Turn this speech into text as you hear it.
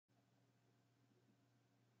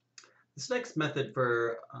This next method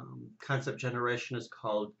for concept generation is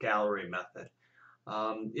called gallery method.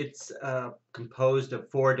 It's composed of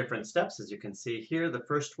four different steps, as you can see here. The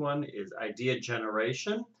first one is idea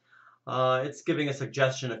generation. It's giving a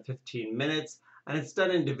suggestion of 15 minutes, and it's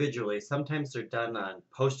done individually. Sometimes they're done on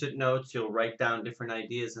post-it notes. You'll write down different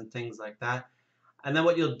ideas and things like that. And then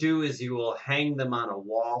what you'll do is you will hang them on a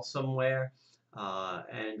wall somewhere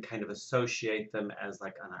and kind of associate them as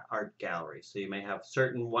like on an art gallery. So you may have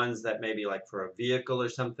certain ones that maybe like for a vehicle or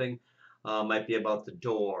something, might be about the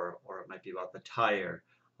door or it might be about the tire.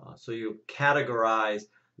 So you categorize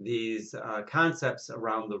these concepts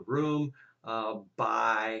around the room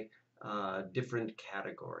by different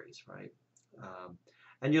categories, right? Um,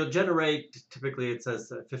 and you'll generate, typically it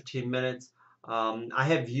says 15 minutes. I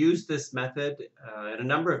have used this method in a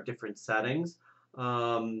number of different settings.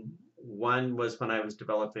 One was when I was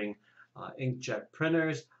developing inkjet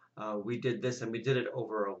printers. We did this and we did it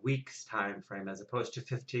over a week's time frame as opposed to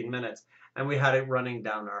 15 minutes. And we had it running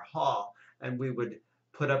down our hall and we would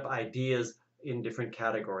put up ideas in different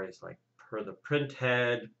categories like per the print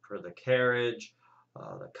head, per the carriage,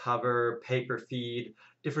 the cover, paper feed,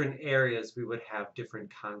 different areas we would have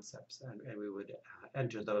different concepts and we would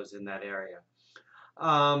enter those in that area.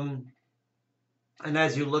 Um, and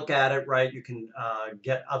as you look at it, right, you can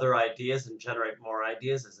get other ideas and generate more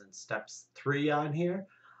ideas, as in steps 3 on here.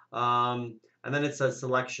 And then it says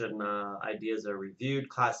selection ideas are reviewed,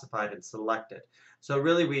 classified, and selected. So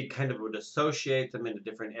really we kind of would associate them into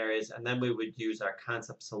different areas, and then we would use our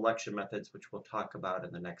concept selection methods, which we'll talk about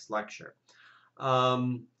in the next lecture.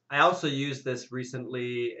 I also used this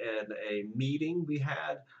recently in a meeting we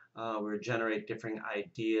had. We would generate different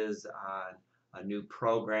ideas on a new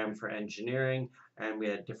program for engineering, and we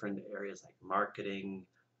had different areas like marketing,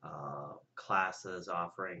 classes,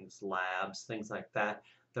 offerings, labs, things like that,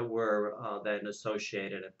 that were then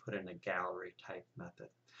associated and put in a gallery type method.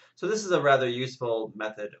 So this is a rather useful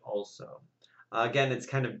method also. Again, it's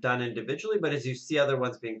kind of done individually, but as you see other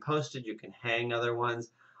ones being posted, you can hang other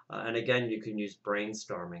ones. And again, you can use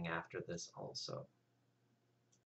brainstorming after this also.